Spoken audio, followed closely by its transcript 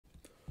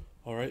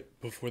All right,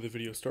 before the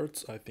video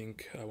starts, I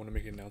think I want to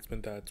make an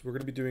announcement that we're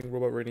going to be doing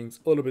robot ratings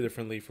a little bit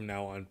differently from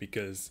now on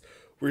because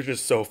we're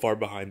just so far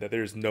behind that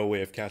there's no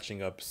way of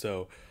catching up.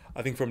 So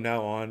I think from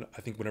now on,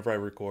 I think whenever I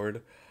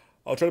record,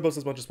 I'll try to post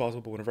as much as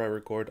possible, but whenever I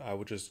record, I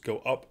will just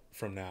go up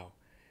from now.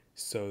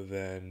 So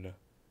then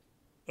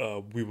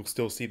we will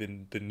still see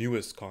the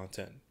newest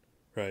content,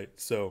 right?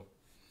 So,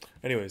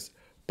 anyways,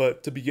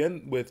 but to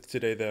begin with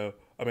today, though,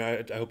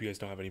 I hope you guys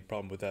don't have any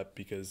problem with that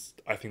because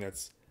I think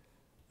that's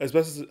as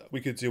best as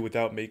we could do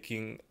without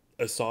making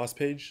a sauce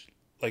page,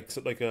 like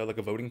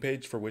a voting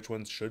page for which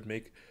ones should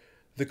make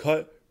the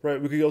cut.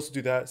 Right? We could also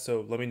do that.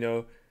 So let me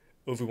know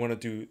if we want to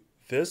do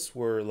this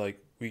where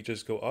like we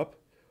just go up,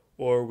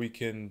 or we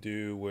can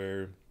do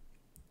where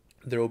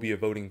there will be a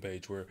voting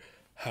page where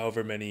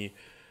however many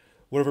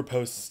whatever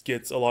post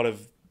gets a lot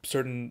of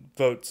certain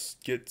votes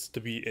gets to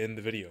be in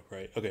the video,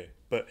 right? Okay.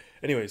 But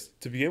anyways,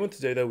 to begin with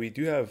today though, we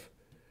do have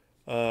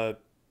uh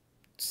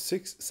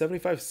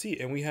 675C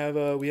and we have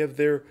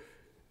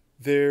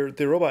their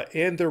robot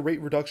and their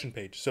rate reduction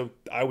page. So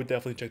I would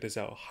definitely check this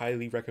out.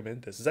 Highly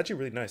recommend this. It's actually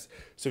really nice.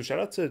 So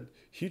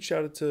huge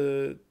shout out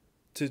to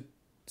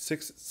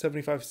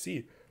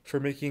 675C for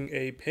making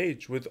a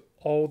page with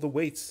all the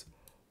weights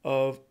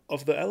of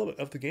the element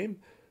of the game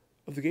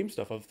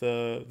stuff of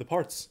the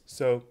parts.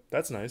 So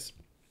that's nice.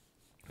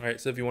 All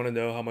right. So if you want to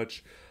know how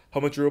much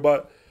your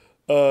robot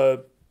uh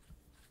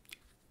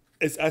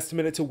is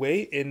estimated to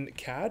weigh in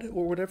CAD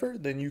or whatever,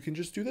 then you can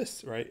just do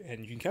this, right?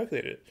 And you can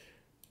calculate it.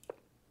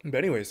 But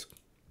anyways,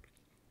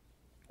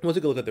 we'll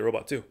take a look at the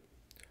robot too,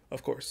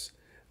 of course.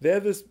 They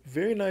have this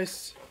very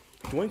nice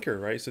joinker,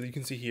 right? So you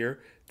can see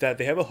here that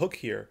they have a hook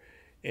here,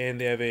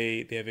 and they have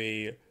a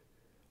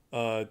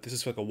this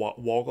is like a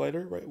wall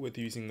glider, right? With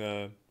using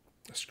a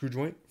screw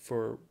joint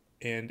for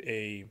and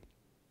a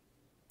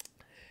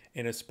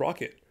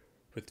sprocket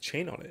with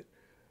chain on it.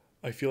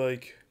 I feel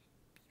like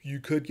you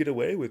could get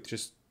away with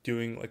just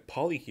doing like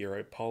poly here,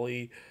 right?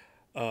 Kind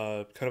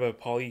of a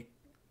poly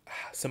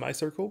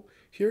semicircle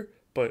here,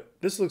 but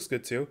this looks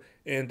good too.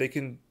 And they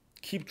can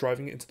keep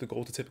driving it into the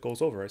goal to tip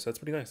goals over, right? So that's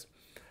pretty nice.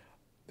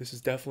 This is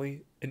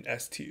definitely an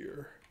S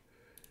tier.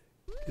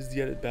 Is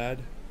the edit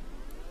bad?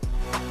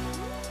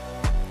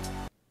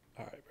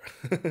 All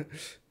right.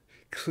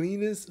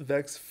 Cleanest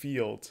Vex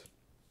field.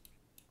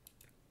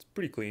 It's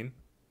pretty clean.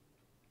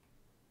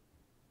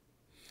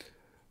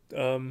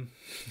 Um,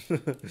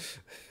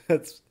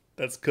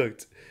 that's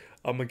cooked.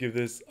 I'm gonna give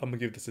this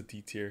a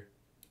D tier.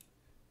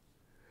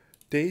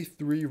 Day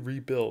three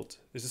rebuild.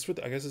 Is this for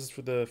I guess this is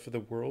for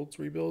the world's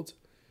rebuild.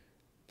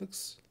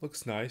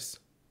 Looks nice.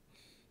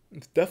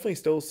 It's definitely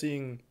still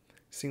seeing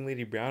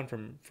Lady Brown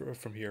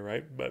from here,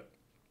 right? But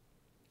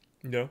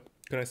can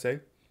I say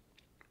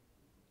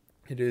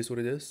it is what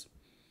it is?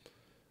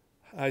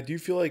 I do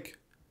feel like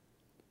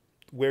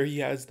where he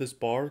has this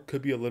bar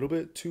could be a little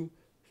bit too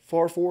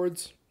far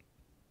forwards,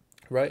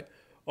 right?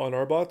 On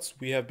our bots,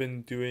 we have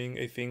been doing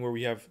a thing where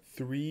we have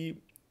three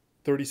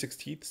 36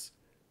 teeths,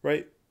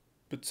 right?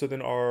 But so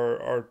then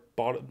our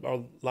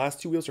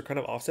last two wheels are kind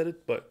of offsetted,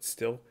 but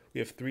still we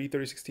have three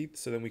 36 teeth.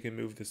 So then we can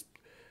move this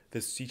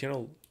C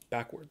channel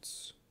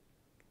backwards.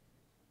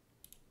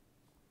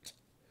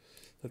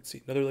 Let's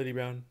see, another Lady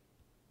Brown.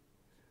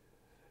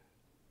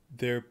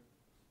 Their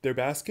their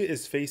basket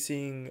is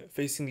facing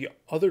the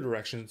other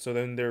direction, so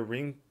then their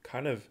ring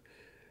kind of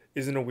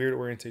is in a weird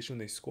orientation when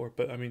they score.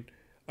 But I mean,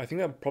 I think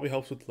that probably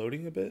helps with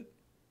loading a bit.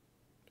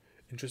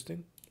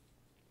 Interesting.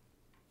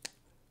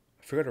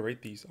 I forgot to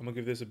rate these. I'm gonna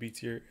give this a B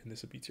tier and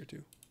this a B tier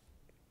too.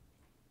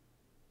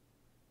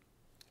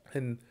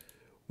 And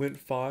went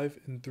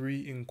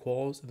 5-3 in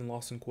quals and then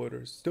lost in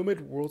quarters. Still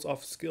made worlds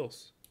off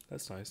skills.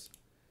 That's nice.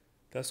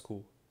 That's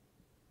cool.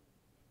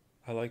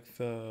 I like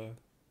the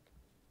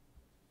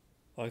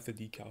I like the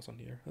decals on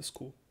here. That's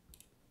cool.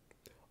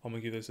 I'm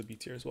gonna give this a B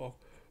tier as well.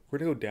 We're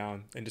gonna go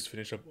down and just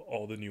finish up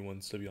all the new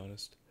ones, to be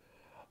honest.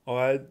 I'll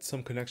add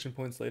some connection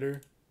points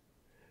later.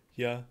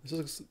 Yeah, this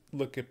looks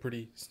look a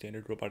pretty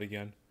standard robot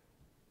again.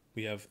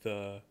 We have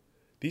the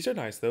these are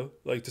nice though,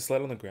 like to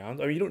slide on the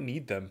ground. I mean, you don't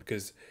need them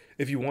because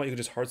if you want, you can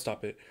just hard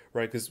stop it,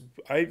 right? Because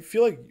I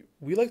feel like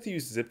we like to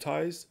use zip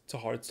ties to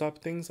hard stop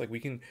things. Like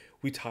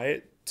we tie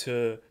it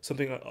to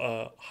something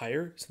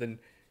higher, so then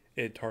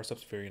it hard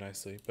stops very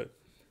nicely. But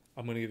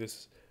I'm gonna give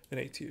this an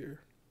A tier.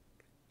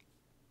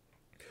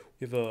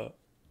 We have a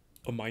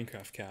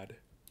Minecraft CAD.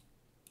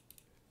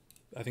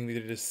 I think they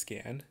did a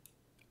scan,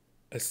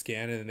 and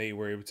then they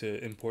were able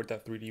to import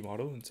that 3D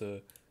model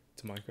into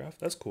Minecraft.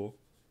 That's cool.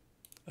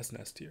 That's an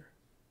S tier.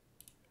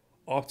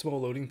 Optimal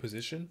loading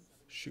position.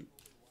 Shoot.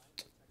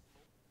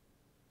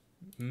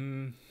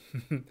 Mm,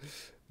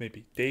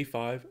 maybe day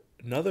five.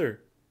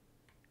 Another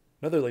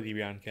Lady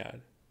Brown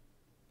CAD.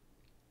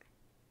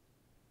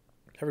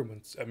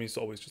 Everyone's. I mean, it's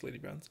always just Lady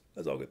Browns.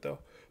 That's all good though.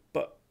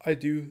 But I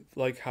do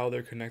like how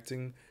they're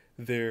connecting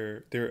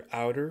their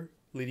outer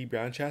Lady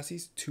Brown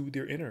chassis to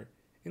their inner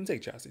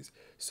intake chassis.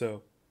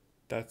 So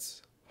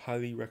that's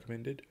highly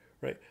recommended,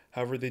 right?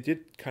 However, they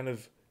did kind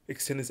of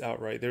extend this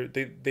out, right?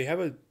 They have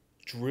a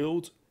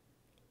drilled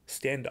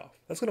standoff.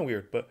 That's kind of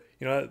weird, but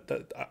you know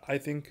I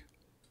think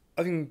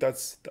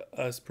that's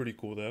pretty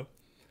cool though.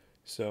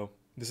 So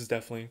this is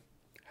definitely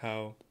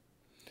how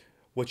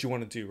what you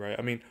want to do, right?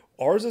 I mean,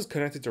 ours is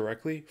connected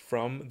directly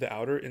from the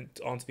outer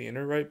onto the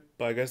inner, right?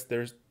 But I guess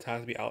there's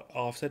has to be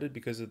offsetted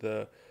because of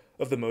the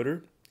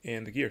motor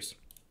and the gears.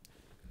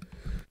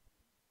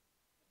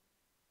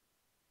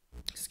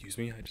 Excuse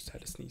me, I just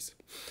had to sneeze.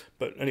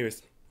 But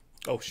anyways,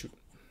 oh shoot,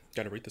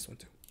 gotta rate this one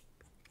too.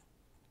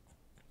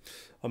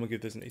 I'm gonna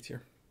give this an A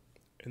tier,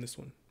 and this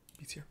one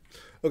B tier.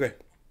 Okay,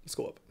 let's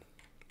go up.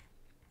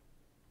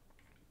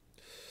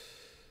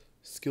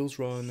 Skills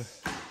run.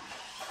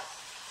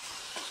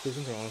 Skills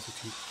runs are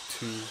honestly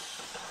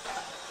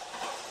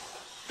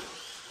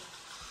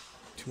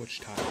too much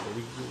time, but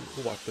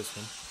we'll watch this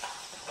one.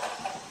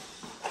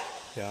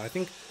 Yeah, I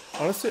think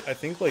honestly, I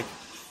think like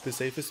the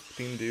safest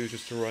thing to do is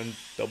just to run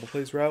double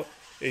plays route.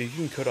 And you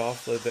can cut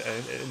off the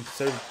end and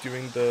instead of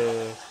doing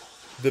the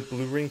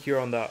blue ring here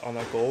on that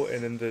goal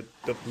and then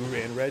the blue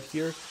and red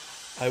here.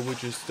 I would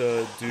just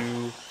do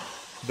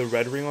the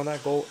red ring on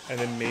that goal, and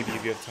then maybe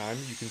if you have time,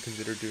 you can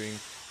consider doing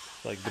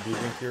like the blue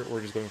ring here,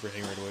 or just going for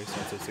hang right away. So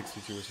it's a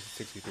 62 or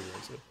 63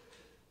 right. So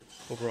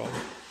overall,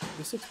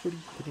 this looks pretty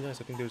nice.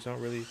 I think there's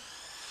not really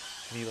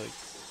any like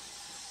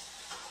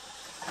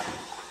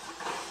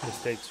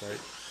mistakes, right?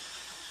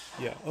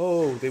 Yeah.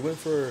 Oh, they went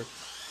for.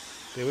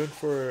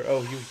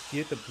 Oh, he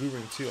hit the blue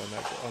ring too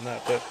on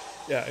that. But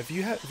yeah, if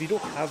you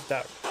don't have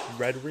that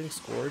red ring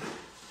scored,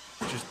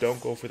 just don't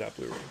go for that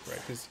blue ring,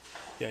 right? Because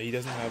yeah, he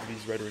doesn't have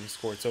these red rings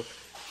scored. So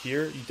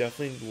here you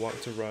definitely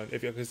want to run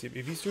if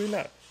he's doing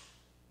that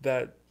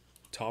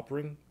top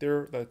ring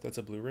there, that's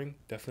a blue ring.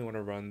 Definitely want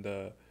to run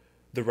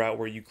the route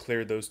where you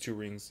clear those two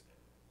rings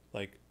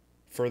like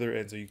further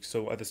in.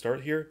 So at the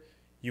start here,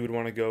 you would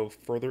want to go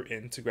further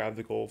in to grab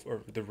the goal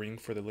or the ring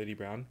for the Lady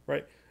Brown,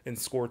 right? And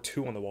score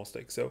 2 on the wall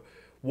stake. So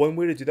one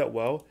way to do that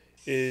well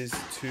is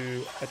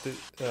because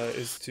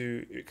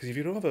if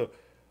you don't have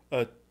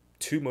a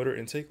 2 motor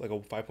intake like a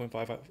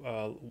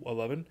 5.5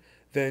 11,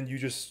 then you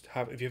just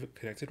have, if you have it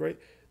connected right,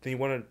 then you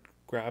want to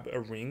grab a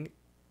ring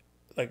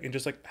like and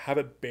just like have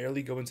it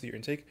barely go into your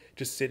intake,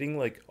 just sitting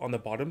like on the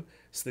bottom,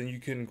 so then you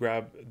can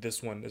grab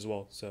this one as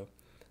well. So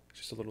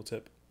just a little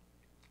tip.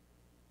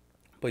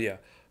 But yeah,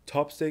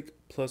 top stake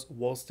plus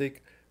wall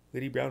stake,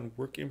 Lady Brown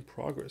work in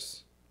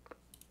progress.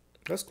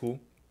 That's cool.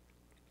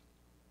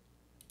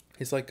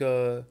 It's like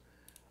a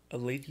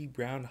Lady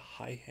Brown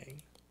high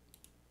hang.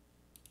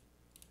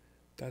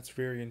 That's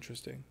very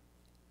interesting.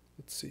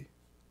 Let's see.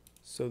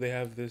 So they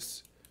have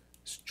this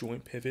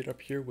joint pivot up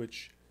here,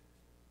 which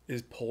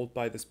is pulled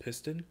by this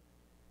piston.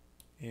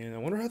 And I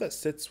wonder how that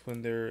sits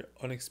when they're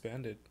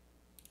unexpanded.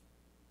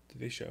 Did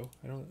they show?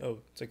 I don't. Oh,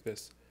 it's like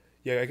this.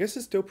 Yeah, I guess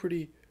it's still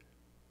pretty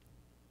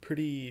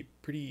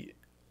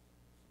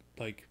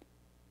like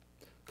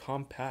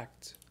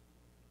compact.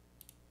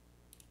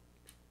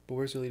 But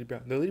where's the Lady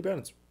Brown? The Lady Brown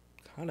is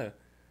kind of,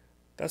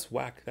 that's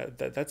whack.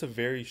 That's a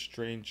very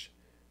strange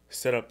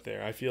setup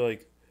there. I feel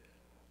like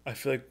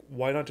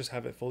why not just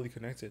have it fully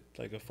connected,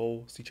 like a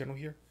full C channel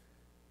here?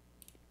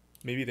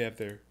 Maybe they have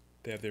their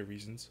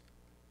reasons,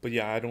 but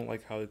yeah, I don't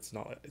like how it's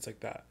like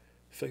that.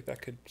 I feel like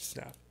that could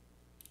snap.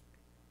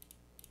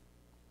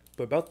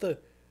 But about the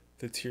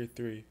tier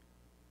 3.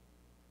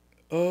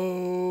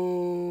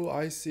 Oh,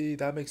 I see.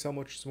 That makes so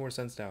much more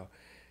sense now.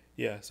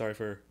 Yeah, sorry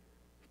for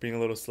being a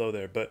little slow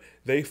there, but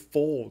they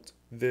fold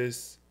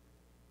this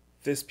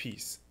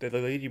piece. The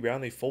Lady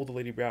Brown, they fold the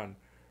Lady Brown,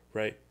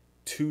 right,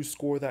 to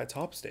score that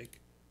top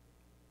stake.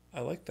 I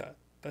like that.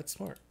 That's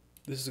smart.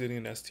 This is getting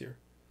an S tier.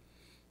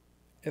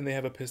 And they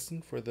have a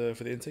piston for the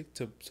intake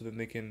so then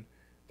they can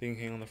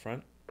hang on the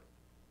front.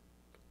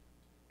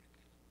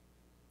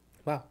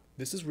 Wow,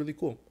 this is really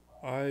cool.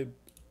 I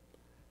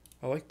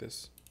like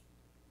this.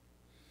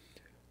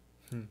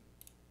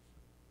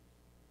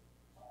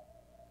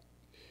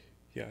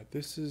 Yeah,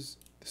 this is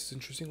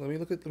interesting. Let me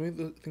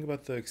think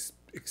about the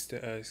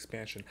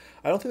expansion.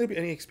 I don't think there'd be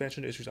any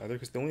expansion issues either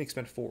because they only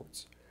expand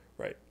forwards,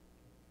 right?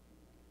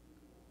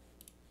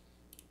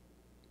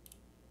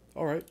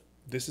 All right.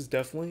 This is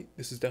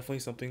definitely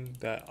something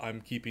that I'm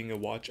keeping a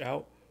watch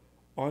out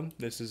on.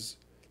 This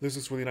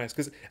looks really nice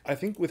because I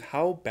think with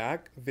how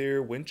back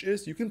their winch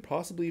is, you can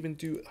possibly even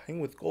do hang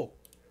with goal,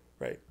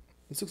 right?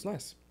 This looks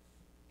nice.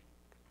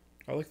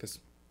 I like this.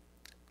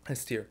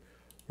 S tier,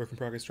 work in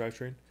progress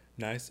drivetrain.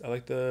 Nice. I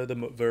like the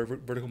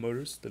vertical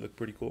motors. They look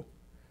pretty cool,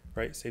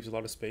 right? Saves a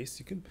lot of space.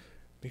 You can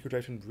make your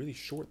drivetrain really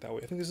short that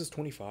way. I think this is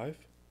 25.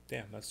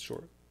 Damn, that's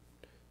short.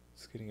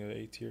 It's getting an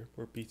A tier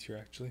or B tier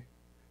actually.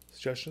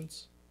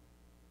 Suggestions.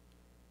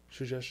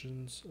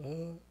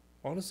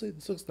 Honestly,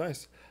 this looks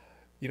nice.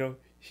 You know,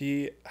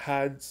 he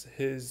has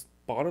his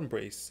bottom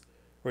brace,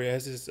 or he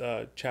has his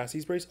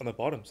chassis brace on the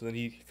bottom, so then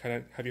he kind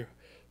of have your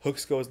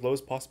hooks go as low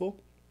as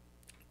possible,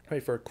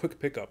 right, for a quick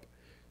pickup.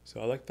 So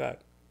I like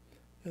that.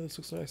 Yeah, this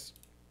looks nice.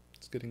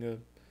 It's gonna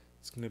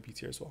be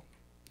tier as well.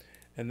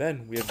 And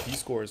then we have B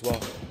score as well.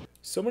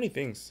 So many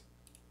things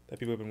that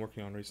people have been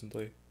working on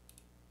recently.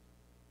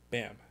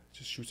 Bam,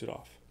 just shoots it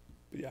off.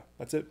 But yeah,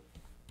 that's it.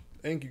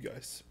 Thank you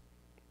guys.